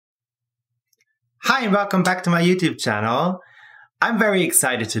Hi and welcome back to my YouTube channel. I'm very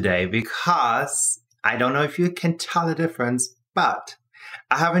excited today because I don't know if you can tell the difference, but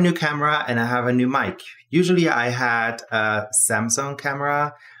I have a new camera and I have a new mic. Usually I had a Samsung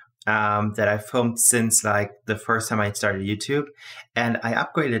camera that I filmed since like the first time I started YouTube, and I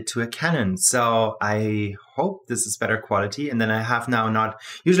upgraded to a Canon. So I hope this is better quality. And then I have now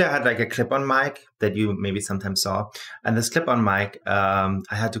usually I had like a clip-on mic that you maybe sometimes saw. And this clip-on mic, I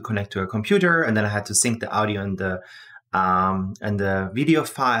had to connect to a computer, and then I had to sync the audio and the video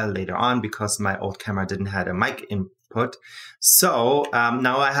file later on because my old camera didn't have a mic input. So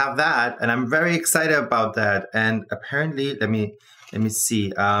now I have that, and I'm very excited about that. And apparently, let me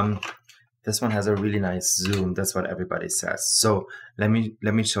see. This one has a really nice zoom. That's what everybody says. So let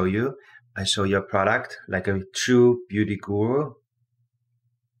me show you. I show you a product like a true beauty guru.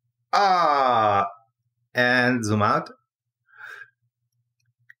 And zoom out.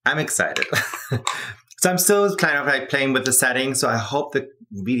 I'm excited. So I'm still kind of like playing with the settings. So I hope the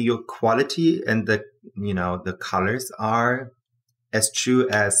video quality and the colors are as true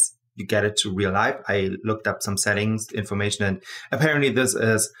as you get it to real life. I looked up some settings information, and apparently this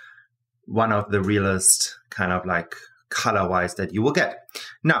is one of the realest kind of like color-wise that you will get.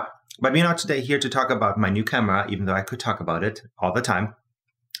 Now, but we're not today here to talk about my new camera, even though I could talk about it all the time.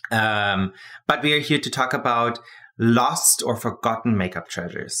 But we are here to talk about lost or forgotten makeup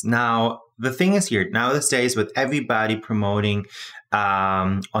treasures. Now, the thing is here, nowadays with everybody promoting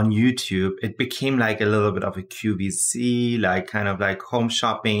on YouTube, it became like a little bit of a QVC, like kind of like home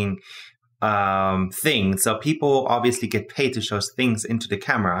shopping thing. So people obviously get paid to show things into the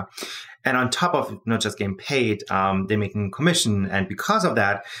camera. And on top of not just getting paid, they're making commission. And because of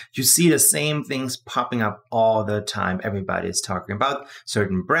that, you see the same things popping up all the time. Everybody is talking about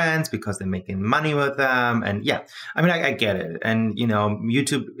certain brands because they're making money with them. And yeah, I mean, I get it. And, you know,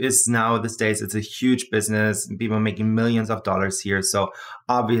 YouTube is now these days, it's a huge business. People are making millions of dollars here. So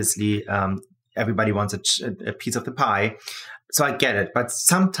obviously, everybody wants a piece of the pie. So I get it. But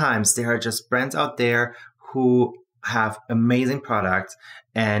sometimes there are just brands out there who have amazing products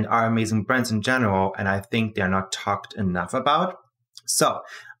and are amazing brands in general, and I think they're not talked enough about. So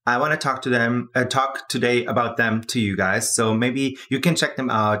I want to talk today about them to you guys, so maybe you can check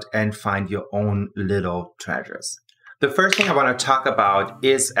them out and find your own little treasures. The first thing I want to talk about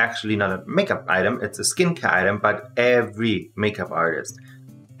is actually not a makeup item, it's a skincare item, but every makeup artist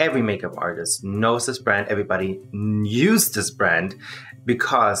knows this brand. Everybody uses this brand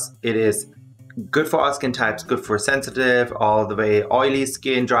because it is good for all skin types, good for sensitive, all the way oily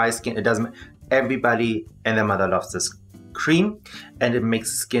skin, dry skin, it doesn't, everybody and their mother loves this cream, and it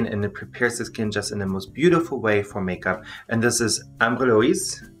makes skin and it prepares the skin just in the most beautiful way for makeup. And this is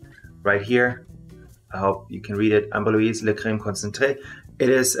Embryolisse right here. I hope you can read it. Embryolisse Le Crème Concentré. It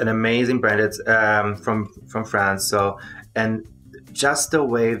is an amazing brand. It's from France. So, and just the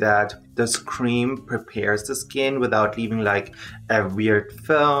way that this cream prepares the skin without leaving like a weird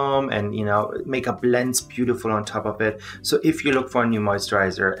film, and you know, makeup blends beautiful on top of it. So if you look for a new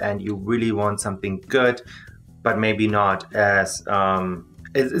moisturizer and you really want something good, but maybe not as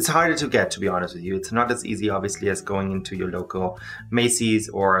it's harder to get, to be honest with you. It's not as easy obviously as going into your local Macy's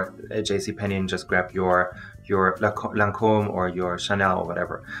or JCPenney and just grab your Lancome or your Chanel or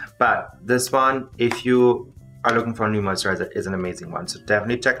whatever. But this one, if you are looking for a new moisturizer, is an amazing one. So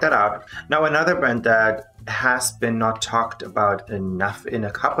definitely check that out. Now, another brand that has been not talked about enough in a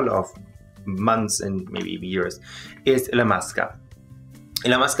couple of months and maybe years is Illamasqua.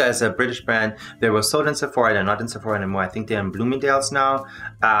 Illamasqua is a British brand. They were sold in Sephora. They're not in Sephora anymore. I think they're in Bloomingdale's now.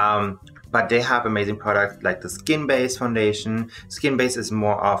 But they have amazing products like the Skin Base foundation. Skin Base is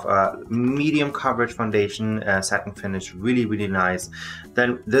more of a medium coverage foundation, satin finish, really, really nice.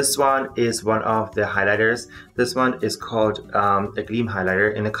 Then this one is one of the highlighters. This one is called a Gleam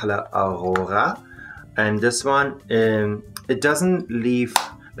highlighter in the color Aurora. And this one, it doesn't leave,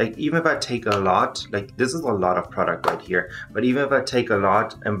 like even if I take a lot, like this is a lot of product right here, but even if I take a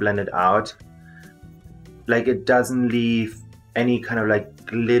lot and blend it out, like it doesn't leave any kind of like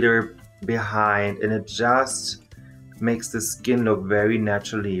glitter behind, and it just makes the skin look very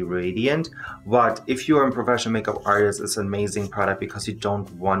naturally radiant. But if you are a professional makeup artist, it's an amazing product because you don't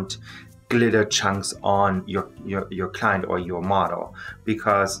want glitter chunks on your client or your model,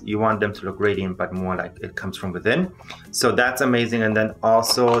 because you want them to look radiant but more like it comes from within. So that's amazing. And then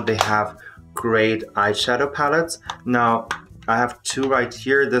also they have great eyeshadow palettes. Now I have two right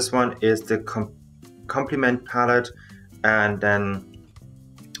here. This one is the Compliment palette, and then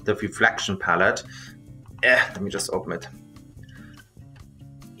the Reflection palette. Let me just open it.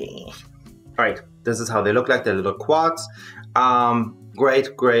 All right, this is how they look like. They're little quads. Great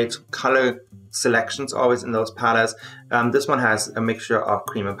color selections always in those palettes. This one has a mixture of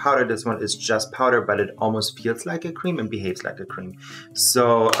cream and powder. This one is just powder, but it almost feels like a cream and behaves like a cream.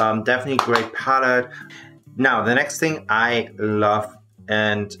 So definitely great palette. Now, the next thing I love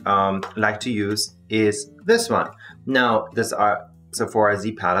and like to use is this one. Now, these are Sephora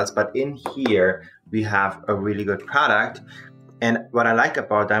Z palettes, but in here we have a really good product. And what I like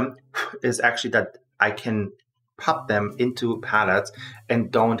about them is actually that I can pop them into palettes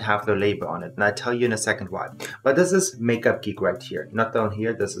and don't have the label on it. And I'll tell you in a second why. But this is Makeup Geek right here. Not down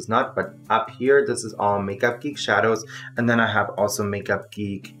here, this is not, but up here, this is all Makeup Geek shadows. And then I have also Makeup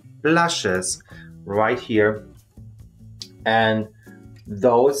Geek blushes right here. And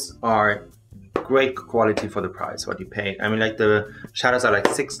those are great quality for the price, what you pay. I mean, like the shadows are like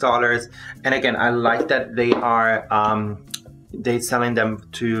 $6. And again, I like that they are, they're selling them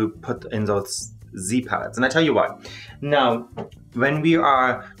to put in those Z palettes, and I tell you what. Now, when we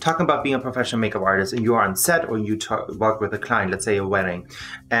are talking about being a professional makeup artist and you are on set or you work with a client, let's say a wedding,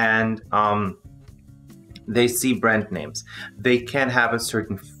 and they see brand names, they can have a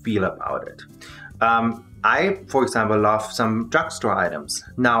certain feel about it. I, for example, love some drugstore items.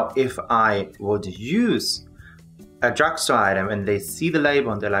 Now, if I would use a drugstore item and they see the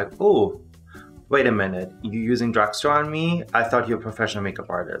label and they're like, oh, wait a minute, you're using drugstore on me? I thought you're a professional makeup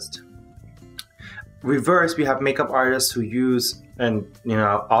artist. Reverse, we have makeup artists who use, and you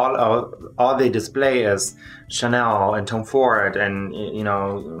know, all they display is Chanel and Tom Ford and you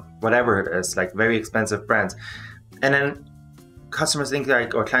know, whatever it is, like very expensive brands. And then customers think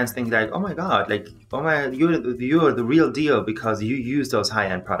like, or clients think like, oh my God, like, oh my, you're the real deal because you use those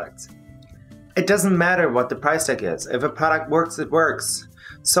high-end products. It doesn't matter what the price tag is. If a product works, it works.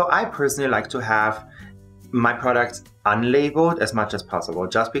 So I personally like to have my products unlabeled as much as possible,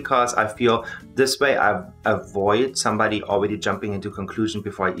 just because I feel this way I avoid somebody already jumping into conclusion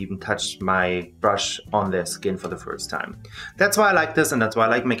before I even touch my brush on their skin for the first time. That's why I like this, and that's why I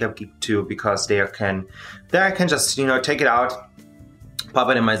like Makeup Geek too, because there I can just, you know, take it out, pop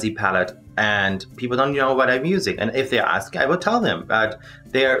it in my Z palette, and people don't know what I'm using. And if they ask, I will tell them, but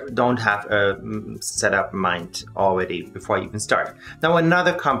they don't have a set up mind already before I even start. Now,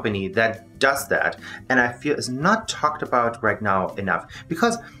 another company that does that, and I feel is not talked about right now enough,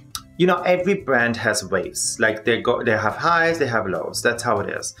 because you know, every brand has waves. Like they have highs, they have lows. That's how it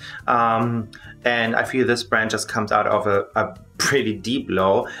is. And I feel this brand just comes out of a pretty deep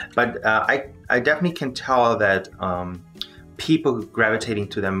low, but I definitely can tell that people gravitating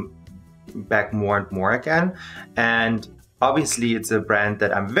to them back more and more again. And obviously it's a brand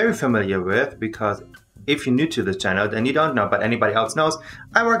that I'm very familiar with, because if you're new to this channel, then you don't know, but anybody else knows,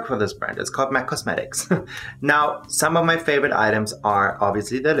 I work for this brand. It's called MAC Cosmetics. Now, some of my favorite items are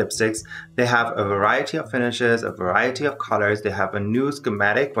obviously the lipsticks. They have a variety of finishes, a variety of colors. They have a new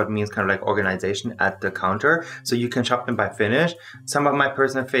schematic, what means kind of like organization at the counter, so you can shop them by finish. Some of my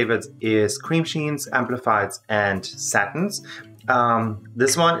personal favorites is cream sheens, amplifieds, and satins.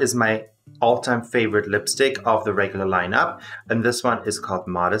 This one is my all-time favorite lipstick of the regular lineup, and this one is called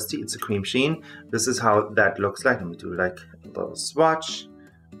Modesty. It's a cream sheen. This is how that looks like. Let me do like a little swatch,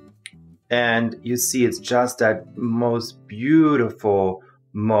 and you see it's just that most beautiful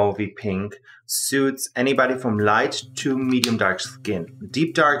mauvey pink. Suits anybody from light to medium dark skin.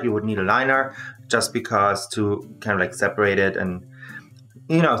 Deep dark, you would need a liner just because to kind of like separate it. And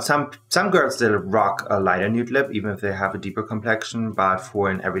you know, some girls still rock a lighter nude lip even if they have a deeper complexion, but for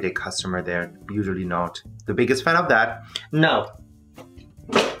an everyday customer, they're usually not the biggest fan of that. Now,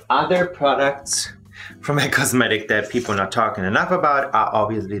 other products from MAC Cosmetics that people are not talking enough about are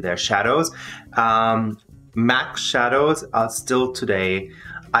obviously their shadows. MAC shadows are still today,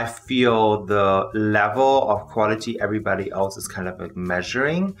 I feel the level of quality everybody else is kind of like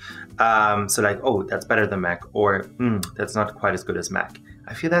measuring. So like, oh, that's better than MAC, or that's not quite as good as MAC.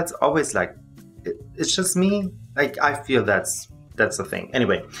 I feel that's always like, it's just me. Like, I feel that's the thing.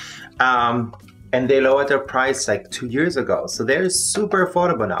 Anyway, and they lowered their price like 2 years ago. So they're super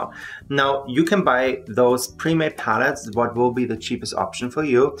affordable now. Now, you can buy those pre-made palettes, what will be the cheapest option for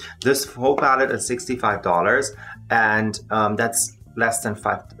you. This whole palette is $65, and that's less than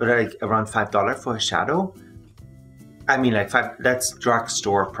around $5 for a shadow. I mean, like that's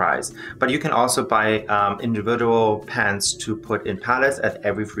drugstore price. But you can also buy individual pans to put in palettes at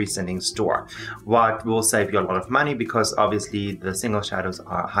every freestanding store, what will save you a lot of money, because obviously the single shadows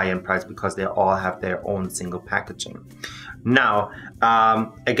are high in price because they all have their own single packaging. Now,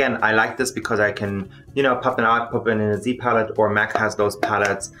 again, I like this because I can, you know, pop it out, pop it in a Z palette, or MAC has those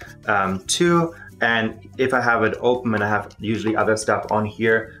palettes too. And if I have it open and I have usually other stuff on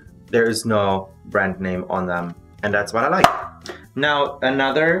here, there is no brand name on them. And that's what I like. Now,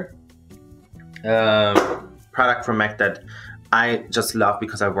 another product from MAC that I just love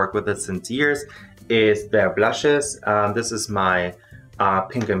because I've worked with it since years is their blushes. This is my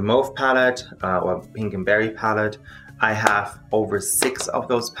pink and mauve palette or pink and berry palette. I have over 6 of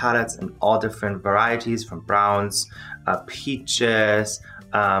those palettes in all different varieties, from browns, peaches,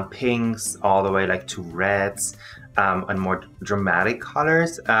 pinks, all the way like to reds, and more dramatic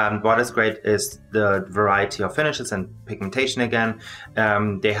colors. What is great is the variety of finishes and pigmentation again.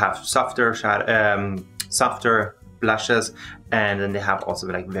 They have softer blushes, and then they have also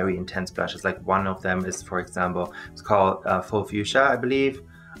like very intense blushes. Like one of them is, for example, it's called Faux Fuchsia, I believe,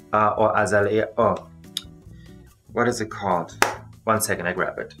 or Azalea. Oh, what is it called? One second, I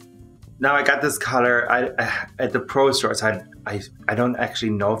grab it. Now I got this color at the pro stores. I don't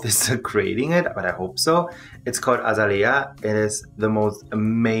actually know if this is creating it, but I hope so. It's called Azalea. It is the most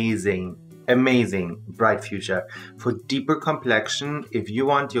amazing bright fuchsia. For deeper complexion, if you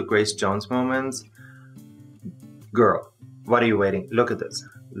want your Grace Jones moments, girl, what are you waiting? Look at this.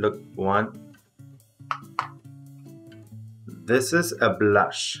 Look, one. This is a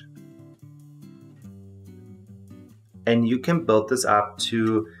blush. And you can build this up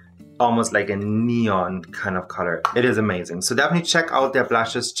to almost like a neon kind of color. It is amazing. So definitely check out their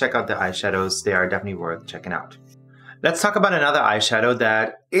blushes, check out their eyeshadows. They are definitely worth checking out. Let's talk about another eyeshadow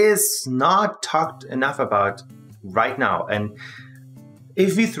that is not talked enough about right now. And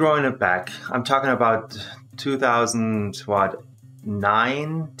if we throw in it back, I'm talking about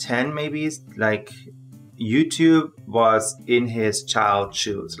 2009, 10 maybe, like YouTube was in his child's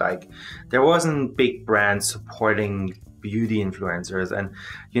shoes. Like there wasn't big brands supporting beauty influencers, and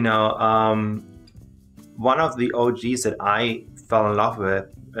you know, one of the OGs that I fell in love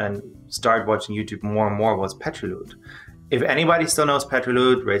with and started watching YouTube more and more was Petrolud. If anybody still knows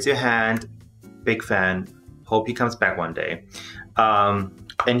Petrolud, raise your hand. Big fan. Hope he comes back one day.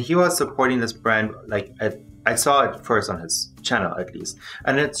 And he was supporting this brand, like I saw it first on his channel at least,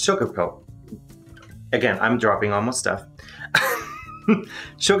 and it's Sugarpill. Again, I'm dropping almost stuff.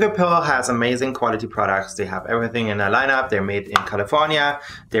 Sugarpill has amazing quality products. They have everything in their lineup. They're made in California.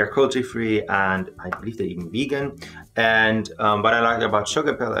 They're cruelty-free, and I believe they're even vegan. And what I like about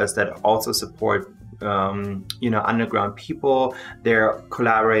Sugarpill is that also support you know, underground people. They're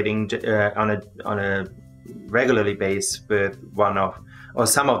collaborating on a regularly basis with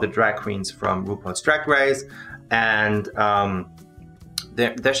some of the drag queens from RuPaul's Drag Race, and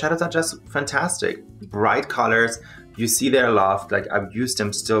their shadows are just fantastic. Bright colors. You see their love. Like I've used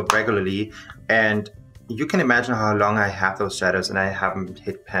them still regularly, and you can imagine how long I have those shadows and I haven't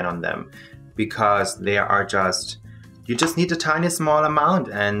hit pan on them, because they are just, you just need a tiny small amount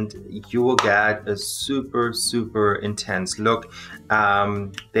and you will get a super intense look.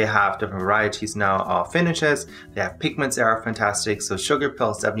 They have different varieties now of finishes. They have pigments that are fantastic. So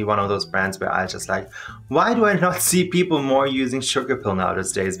Sugarpill is definitely one of those brands where I just like, why do I not see people more using Sugarpill now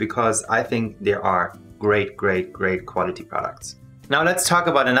these days? Because I think they are great quality products. Now let's talk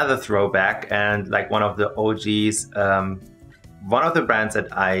about another throwback, and like one of the OGs. One of the brands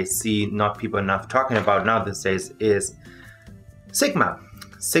that I see not people enough talking about now these days is Sigma.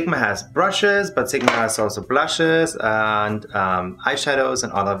 Sigma has brushes, but Sigma has also blushes and eyeshadows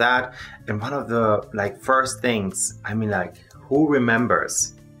and all of that. And one of the like first things, I mean, like, who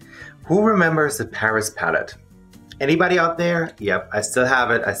remembers the Paris palette? Anybody out there? Yep, I still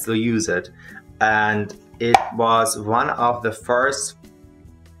have it, I still use it. And it was one of the first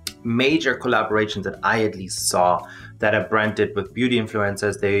major collaborations that I at least saw that a brand did with beauty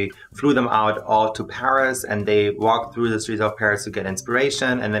influencers. They flew them out all to Paris and they walked through the streets of Paris to get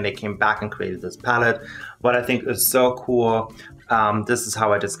inspiration, and then they came back and created this palette. What I think is so cool, this is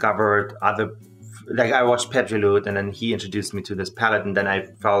how I discovered like I watched Petrolud and then he introduced me to this palette, and then I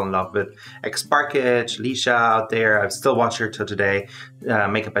fell in love with Sparkage, Leisha out there. I still watch her till today.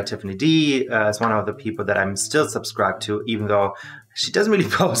 Makeup by Tiffany D is one of the people that I'm still subscribed to, even though she doesn't really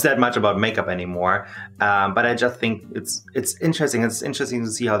post that much about makeup anymore. But I just think it's interesting. It's interesting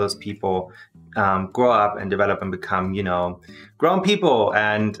to see how those people grow up and develop and become, you know, grown people.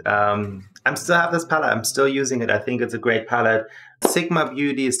 And I still have this palette. I'm still using it. I think it's a great palette. Sigma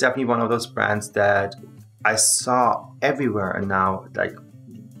Beauty is definitely one of those brands that I saw everywhere, and now like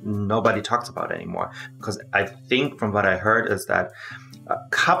nobody talks about anymore. Because I think from what I heard is that a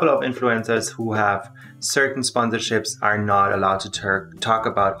couple of influencers who have certain sponsorships are not allowed to talk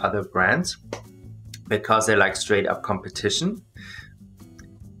about other brands because they're like straight up competition.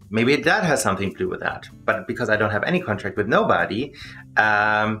 Maybe that has something to do with that. But because I don't have any contract with nobody,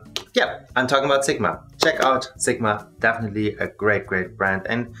 yeah, I'm talking about Sigma. Check out Sigma. Definitely a great brand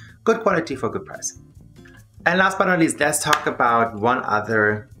and good quality for good price. And last but not least, let's talk about one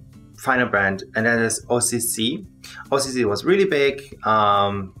other final brand, and that is OCC. OCC was really big,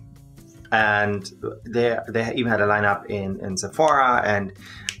 and they even had a lineup in Sephora, and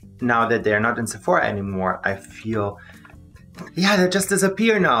now that they're not in Sephora anymore, I feel, yeah, they just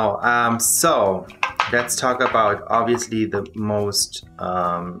disappear now. So let's talk about obviously the most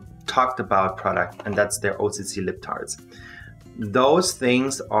talked about product, and that's their OCC lip tarts. Those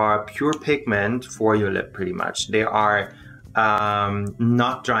things are pure pigment for your lip, pretty much. They are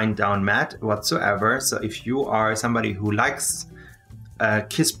not drying down matte whatsoever. So if you are somebody who likes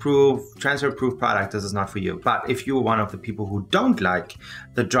kiss-proof, transfer-proof product, this is not for you. But if you're one of the people who don't like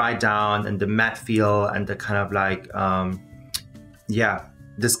the dry down and the matte feel and the kind of like, yeah,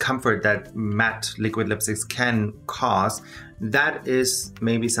 discomfort that matte liquid lipsticks can cause, that is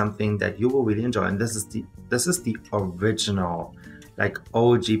maybe something that you will really enjoy. And this is the original, like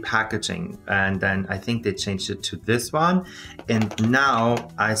OG packaging, and then I think they changed it to this one, and now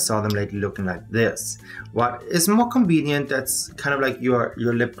I saw them lately looking like this. What is more convenient, that's kind of like your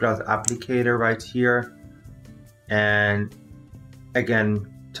lip gloss applicator right here. And again,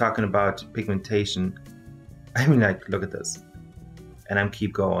 talking about pigmentation, I mean, like, look at this, and I'm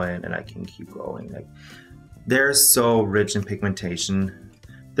keep going, and I can keep going. Like, they're so rich in pigmentation.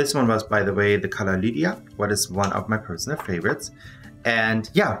 This one was, by the way, the color Lydia, what is one of my personal favorites. And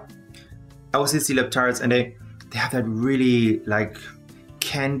yeah, OCC lip tarts, and they have that really like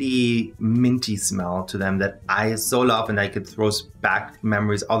candy minty smell to them that I so love, and like it throws back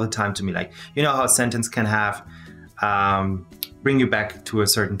memories all the time to me. Like, you know how a sentence can have bring you back to a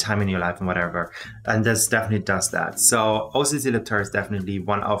certain time in your life and whatever, and this definitely does that. So OCC lip tart is definitely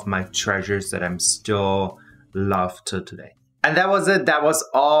one of my treasures that I'm still love to today. And that was it. That was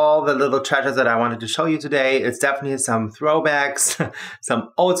all the little treasures that I wanted to show you today. It's definitely some throwbacks, some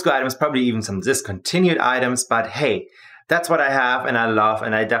old school items, probably even some discontinued items. But hey, that's what I have and I love.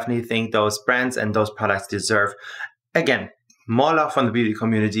 And I definitely think those brands and those products deserve, again, more love from the beauty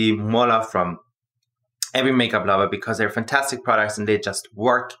community, more love from every makeup lover, because they're fantastic products and they just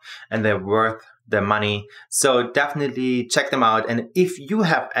work and they're worth the money. So definitely check them out. And if you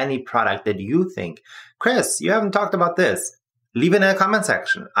have any product that you think, Chris, you haven't talked about this, leave it in the comment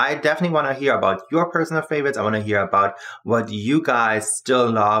section. I definitely want to hear about your personal favorites. I want to hear about what you guys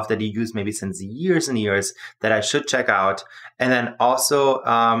still love that you use maybe since years and years that I should check out. And then also,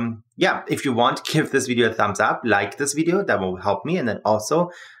 yeah, if you want, give this video a thumbs up, like this video, that will help me. And then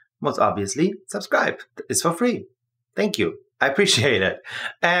also, most obviously, subscribe. It's for free. Thank you. I appreciate it.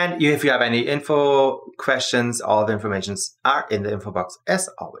 And if you have any info, questions, all the informations are in the info box as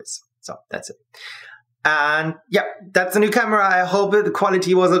always. So that's it. And yeah, that's the new camera. I hope the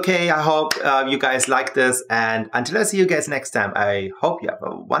quality was okay. I hope you guys like this. And until I see you guys next time, I hope you have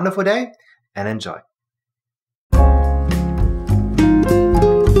a wonderful day and enjoy.